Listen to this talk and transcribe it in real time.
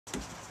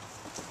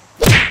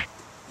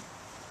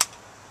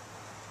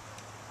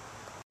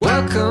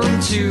Welcome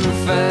to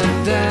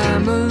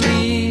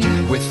Fandamily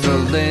with the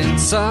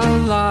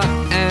Linsalot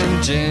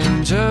and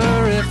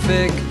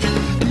Gingerific.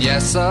 And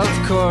yes, of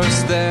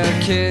course, their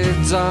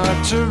kids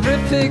are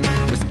terrific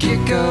with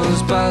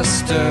Geckos,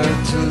 Buster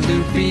to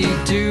Loopy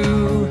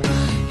Doo.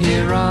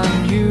 Here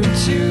on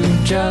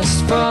YouTube,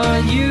 just for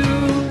you,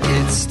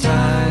 it's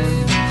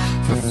time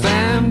for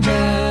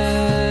Fandamily.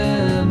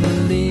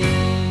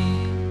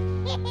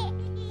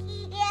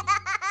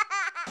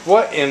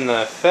 What in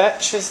the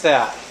fetch is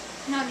that?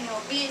 None of your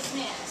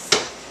business.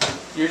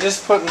 You're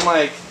just putting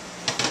like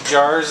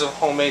jars of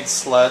homemade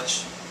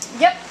sludge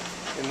Yep.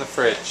 in the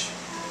fridge.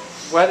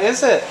 What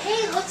is it?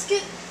 Hey, let's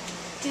get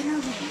dinner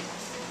made.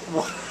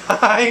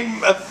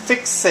 I'm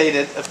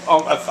fixated.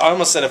 I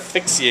almost said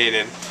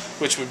asphyxiated,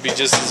 which would be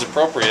just as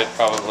appropriate,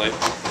 probably.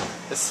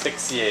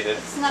 Asphyxiated.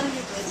 It's none of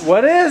your business.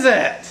 What is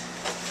it?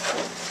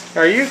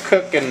 Are you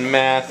cooking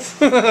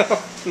meth?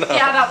 No.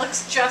 Yeah, that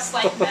looks just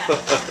like that.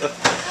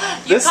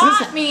 You This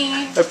caught is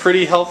me. a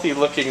pretty healthy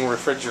looking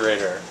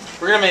refrigerator.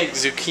 We're gonna make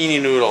zucchini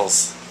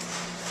noodles.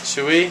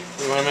 Should we?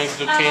 You wanna make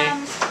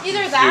zucchini?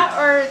 Either that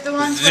or the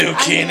ones with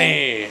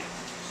Zucchini! onion.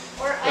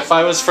 Or If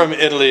I was from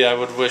Italy, I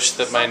would wish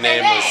that my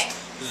name was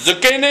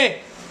Zucchini!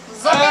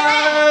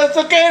 Zucchini!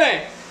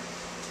 Zucchini!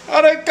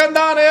 I would come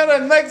down here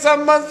and make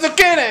some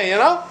zucchini, you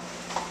know?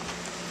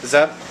 Is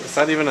that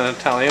even an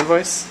Italian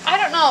voice? I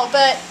don't know,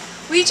 but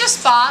we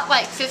just bought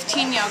like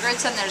 15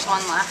 yogurts and there's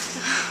one left.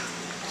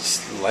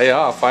 Just lay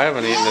off. I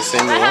haven't eaten a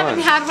single I one.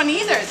 haven't had one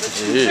either,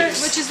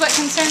 which is what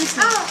concerns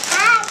me.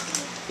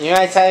 You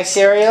guys have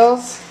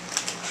cereals?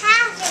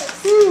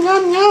 Yum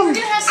We're yum.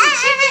 gonna have some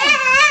chicken!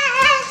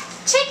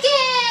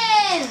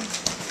 Chicken!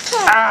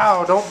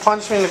 Ow! Don't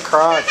punch me in the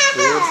crotch,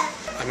 dude.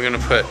 I'm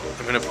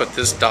gonna put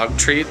this dog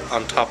treat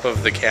on top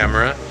of the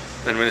camera.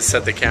 And I'm gonna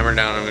set the camera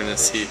down. I'm gonna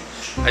see.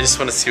 I just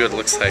want to see what it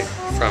looks like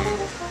from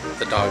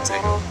the dog's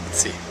angle. Let's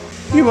see.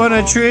 You want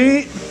a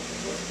treat?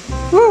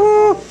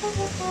 Woohoo!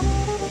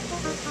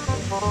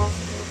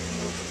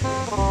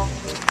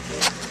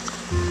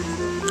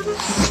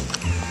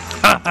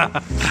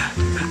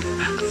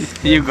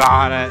 You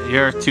got it.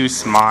 You're too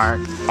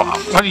smart. Oh,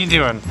 what are you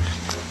doing?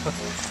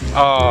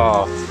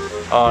 Oh,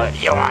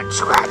 you want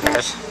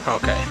scratches?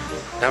 Okay.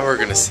 Now we're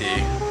gonna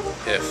see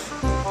if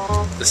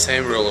the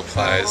same rule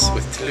applies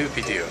with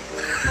Talupi-Doo.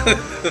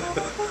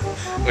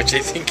 Which I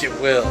think it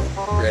will.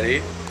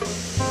 Ready?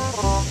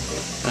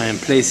 I am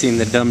placing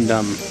the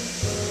dum-dum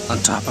on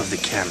top of the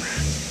camera.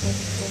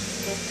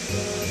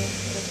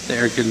 The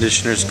air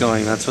conditioner's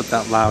going. That's what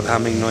that loud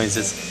humming noise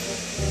is.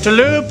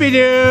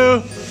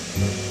 Talupi-Doo!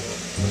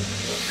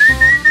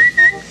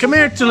 Come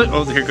here, Talupi.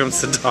 Oh, here comes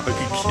the dog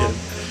again.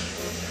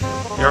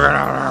 You're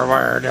gonna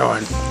what you're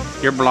doing.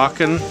 You're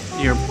blocking.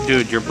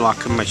 You're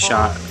blocking my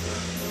shot.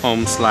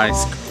 Home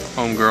slice,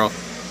 home girl.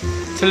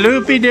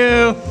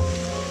 Talupi-Doo!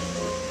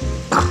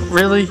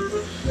 Really?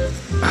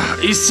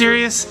 Are you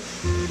serious?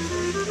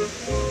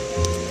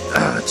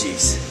 Oh,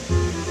 jeez.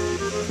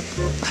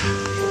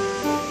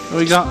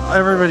 We got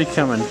everybody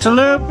coming.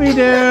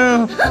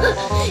 Talupi-Doo!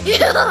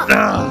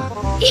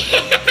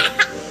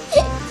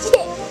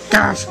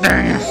 Gosh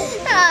dang it.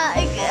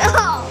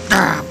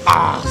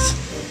 Balls.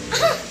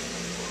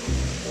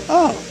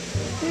 Oh,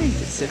 there you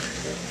go.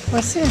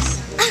 What's this?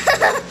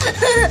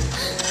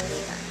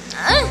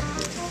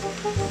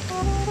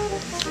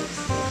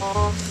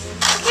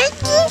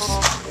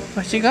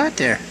 What you got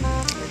there?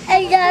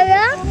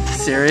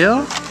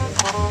 Cereal?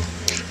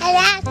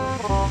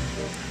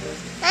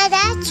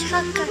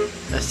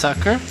 A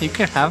sucker? You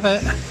can have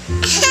it.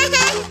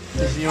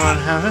 You want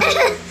to have it?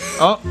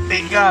 Oh,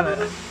 you got it.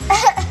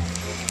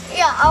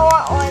 Yeah, I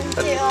want one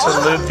too.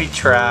 Talupi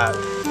trap.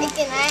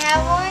 Can I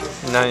have one?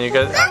 No, you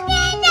got.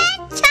 Okay,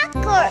 that's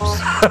suckers.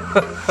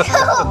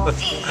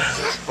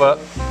 What?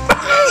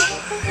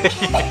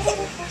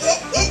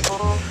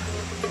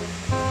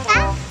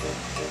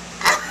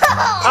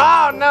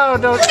 Oh no!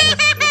 Don't.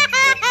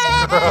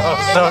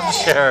 Gross, don't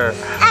share.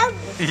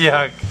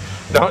 Yuck!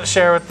 Don't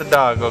share with the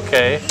dog,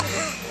 okay?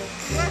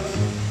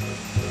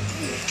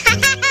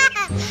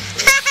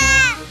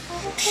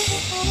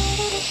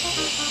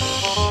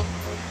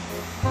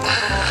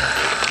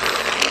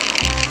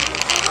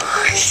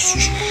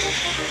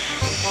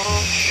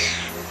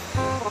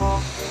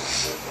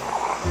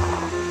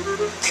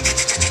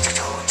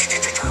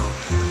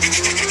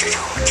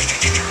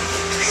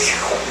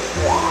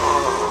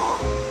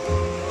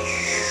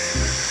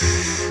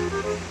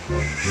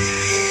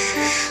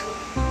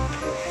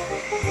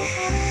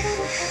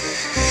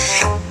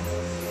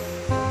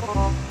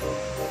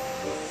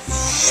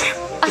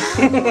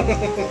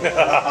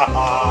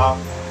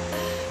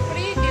 What are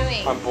you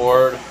doing? I'm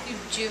bored. You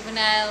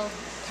juvenile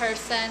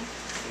person.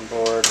 I'm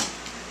bored.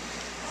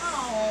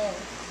 Oh.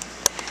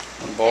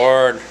 I'm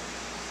bored.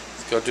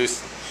 Let's go do.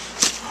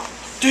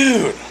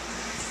 Dude!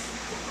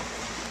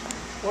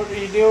 What are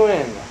you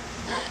doing?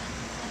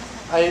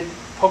 I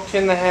poked you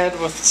in the head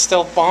with the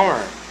stealth bomber.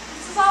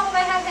 This is all that I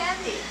have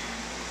handy.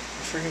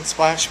 You freaking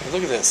splashed me.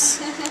 Look at this.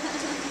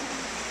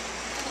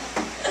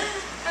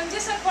 I'm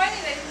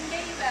disappointed I didn't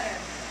get you better.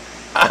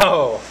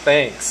 Oh,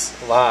 thanks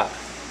a lot.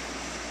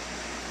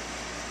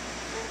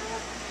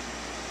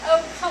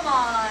 Oh, come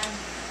on.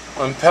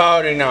 I'm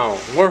pouting now.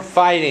 We're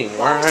fighting.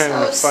 We're having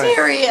a So fight.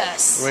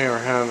 serious. We were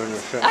having a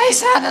fight. I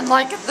sounded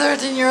like a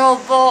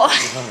 13-year-old boy.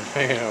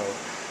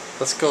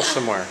 Let's go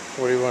somewhere.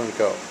 Where do you want to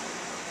go?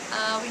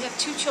 We have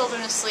 2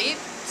 children asleep,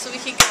 so we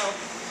could go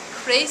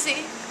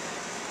crazy.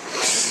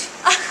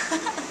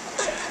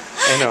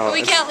 I know. But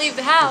we can't leave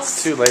the house.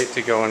 It's too late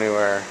to go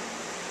anywhere.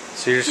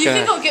 So you're just You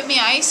gonna. can go get me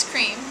ice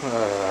cream.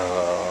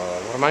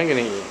 What am I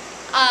gonna eat?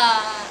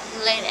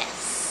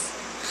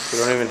 Lettuce. We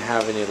don't even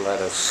have any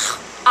lettuce.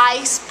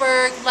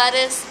 Iceberg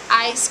lettuce,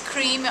 ice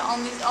cream. It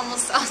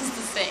almost sounds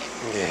the same.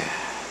 Yeah.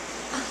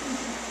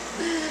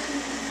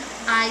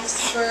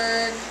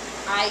 Iceberg,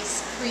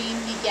 ice cream.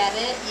 You get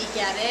it? You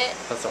get it?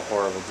 That's a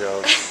horrible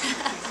joke.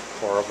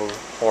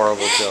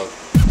 horrible joke.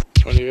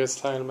 What are you guys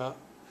talking about?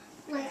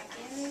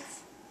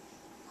 Dragons.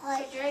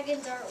 Like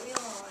dragons aren't real.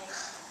 Like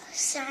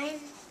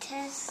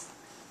scientists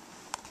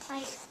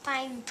like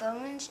find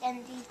bones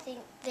and they think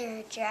they're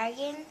a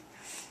dragon,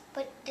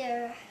 but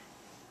they're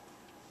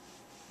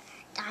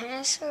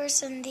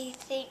dinosaurs, and they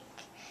think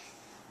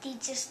they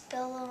just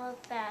build them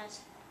up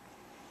as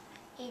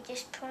they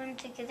just put them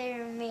together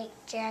and make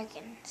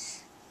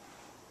dragons.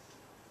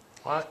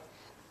 What?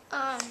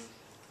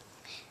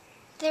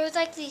 There was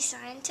like these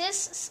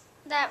scientists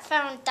that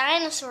found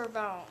dinosaur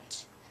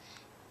bones,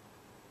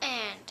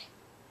 and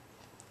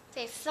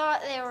they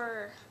thought they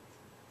were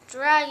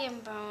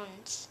dragon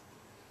bones.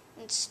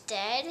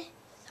 Instead,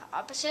 the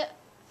opposite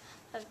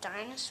of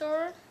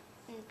dinosaur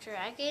and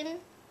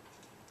dragon.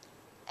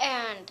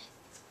 And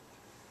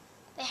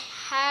they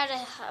had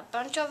a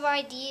bunch of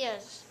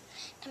ideas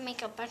to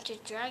make a bunch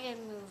of dragon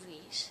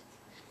movies.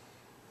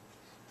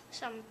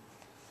 I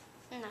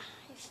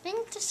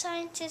think the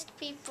scientist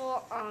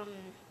people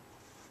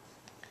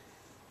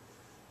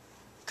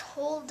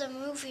told the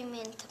movie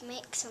men to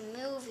make some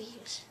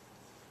movies.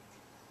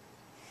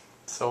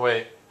 So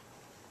wait.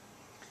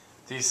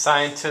 These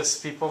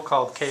scientist people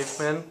called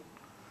cavemen,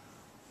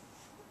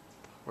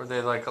 were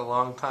they like a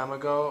long time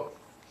ago?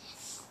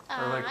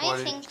 I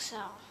think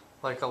so.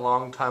 Like a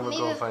long time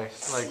ago,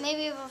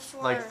 Maybe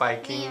before like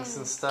Vikings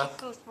and stuff?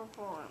 Pickles were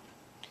born.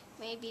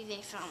 Maybe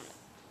they found it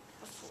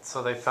before.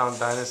 So they found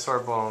dinosaur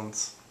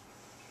bones,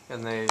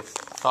 and they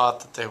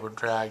thought that they were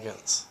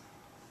dragons.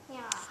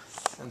 Yeah.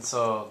 And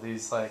so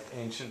these like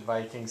ancient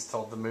Vikings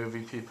told the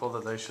movie people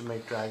that they should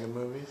make dragon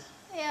movies?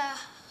 Yeah,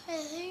 I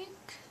think.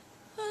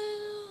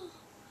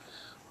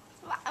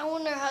 I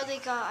wonder how they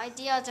got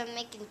ideas of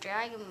making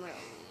dragon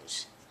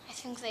movies. I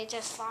think they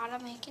just thought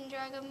of making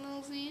dragon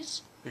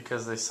movies.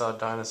 Because they saw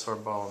dinosaur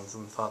bones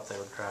and thought they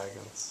were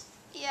dragons.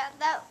 Yeah,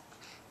 that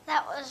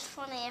was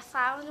funny. If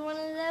I was one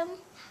of them,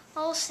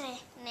 I'll say,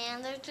 nah,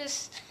 they're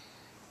just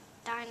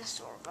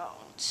dinosaur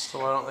bones. So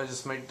why don't they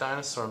just make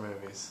dinosaur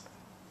movies?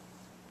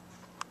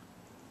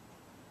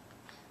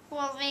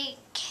 Well, they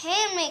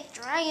can make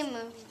dragon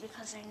movies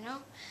because I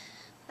know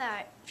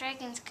that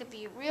dragons could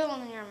be real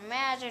in your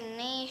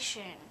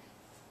imagination.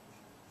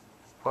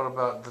 What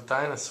about the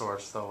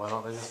dinosaurs though? Why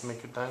don't they just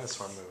make a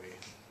dinosaur movie?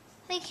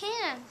 They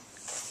can.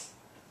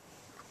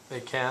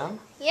 They can?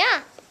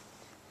 Yeah.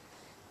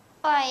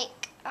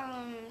 Like,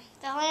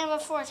 The Land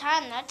Before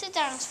Time, that's a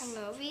dinosaur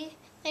movie.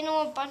 They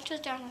know a bunch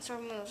of dinosaur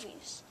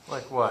movies.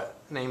 Like what?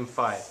 Name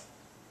 5.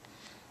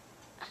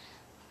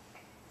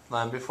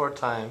 Land Before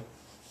Time.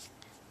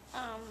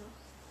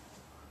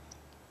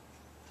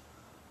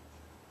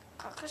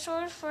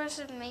 Crocosaurus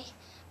versus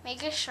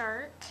Mega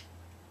Shark.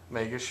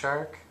 Mega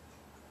Shark?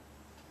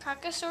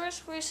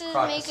 Crocosaurus versus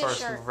Mega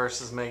Shark.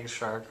 Versus Mega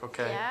Shark,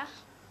 okay. Yeah.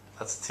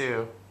 That's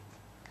 2.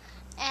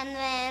 And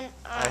then,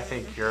 I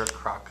think you're a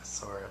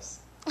Crocosaurus.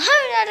 I'm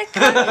not a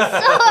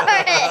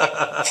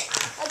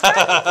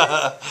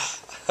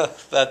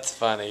Crocosaurus. That's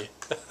funny.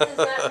 Does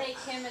that make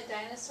him a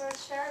dinosaur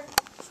shark?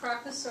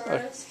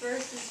 Crocosaurus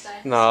versus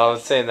dinosaur. No, I'm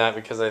saying that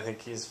because I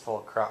think he's full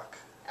croc.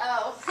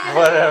 Oh.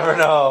 Whatever,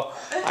 no.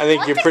 I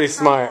think you're pretty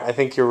smart. I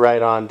think you're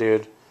right on,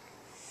 dude.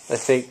 I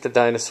think the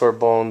dinosaur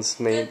bones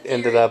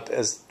ended up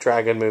as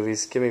dragon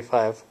movies. Give me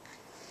 5.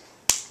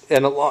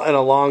 In a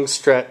long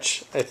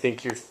stretch, I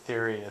think your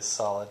theory is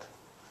solid.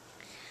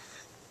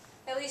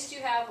 At least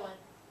you have one.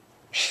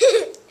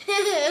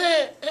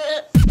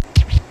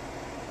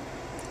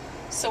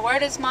 So where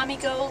does mommy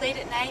go late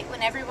at night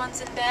when everyone's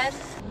in bed?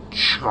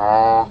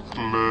 Chocolate.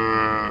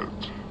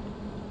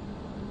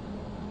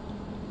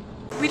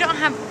 We don't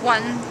have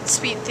one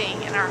sweet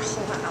thing in our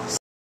whole house.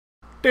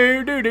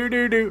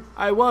 Do.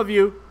 I love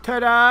you.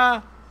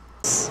 Ta-da!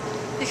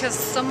 Because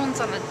someone's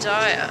on a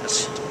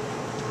diet.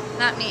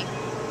 Not me.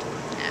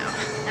 No,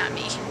 not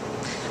me.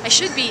 I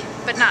should be,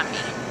 but not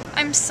me.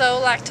 I'm so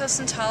lactose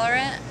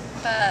intolerant,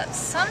 but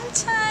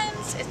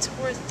sometimes it's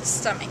worth the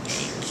stomach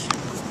ache.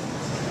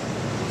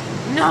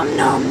 Nom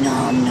nom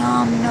nom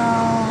nom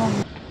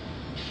nom.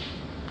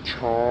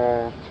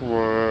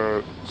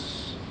 Chocolates.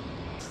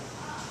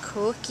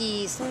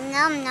 Cookies.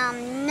 Nom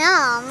nom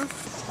nom.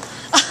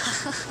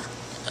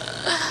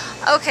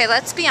 Okay,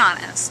 let's be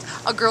honest.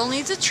 A girl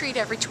needs a treat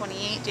every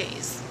 28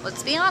 days.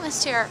 Let's be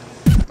honest here.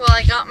 Well,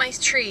 I got my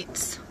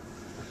treats.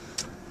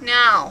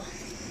 Now,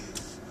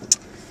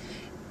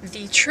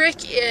 the trick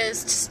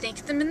is to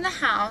sneak them in the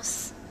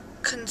house,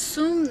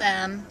 consume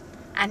them,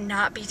 and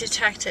not be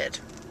detected.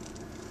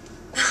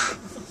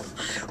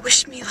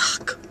 Wish me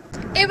luck.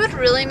 It would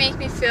really make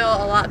me feel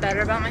a lot better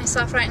about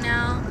myself right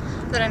now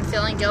that I'm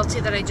feeling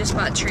guilty that I just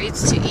bought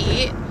treats to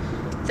eat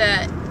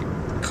that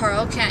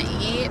Carl can't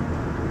eat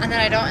and that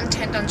I don't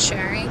intend on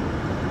sharing.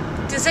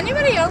 Does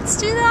anybody else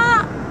do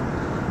that?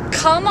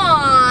 Come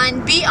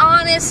on, be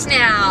honest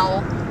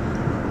now.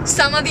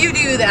 Some of you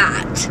do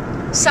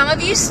that. Some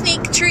of you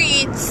sneak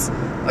treats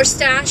or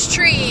stash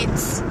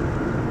treats.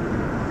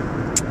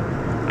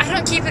 I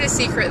don't keep it a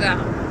secret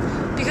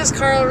though, because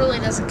Carl really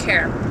doesn't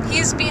care.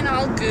 He's being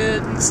all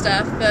good and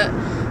stuff, but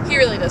he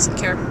really doesn't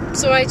care.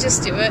 So I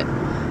just do it.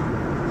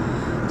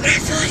 But I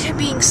feel like I'm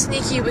being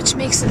sneaky, which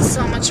makes it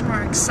so much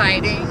more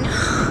exciting.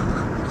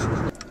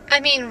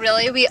 I mean,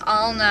 really, we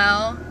all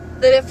know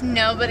that if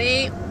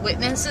nobody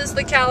witnesses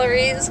the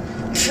calories,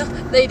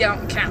 they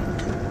don't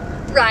count.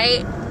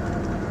 Right?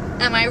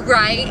 Am I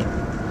right?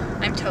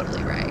 I'm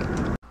totally right.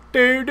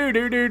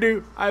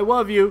 I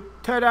love you.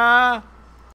 Ta-da!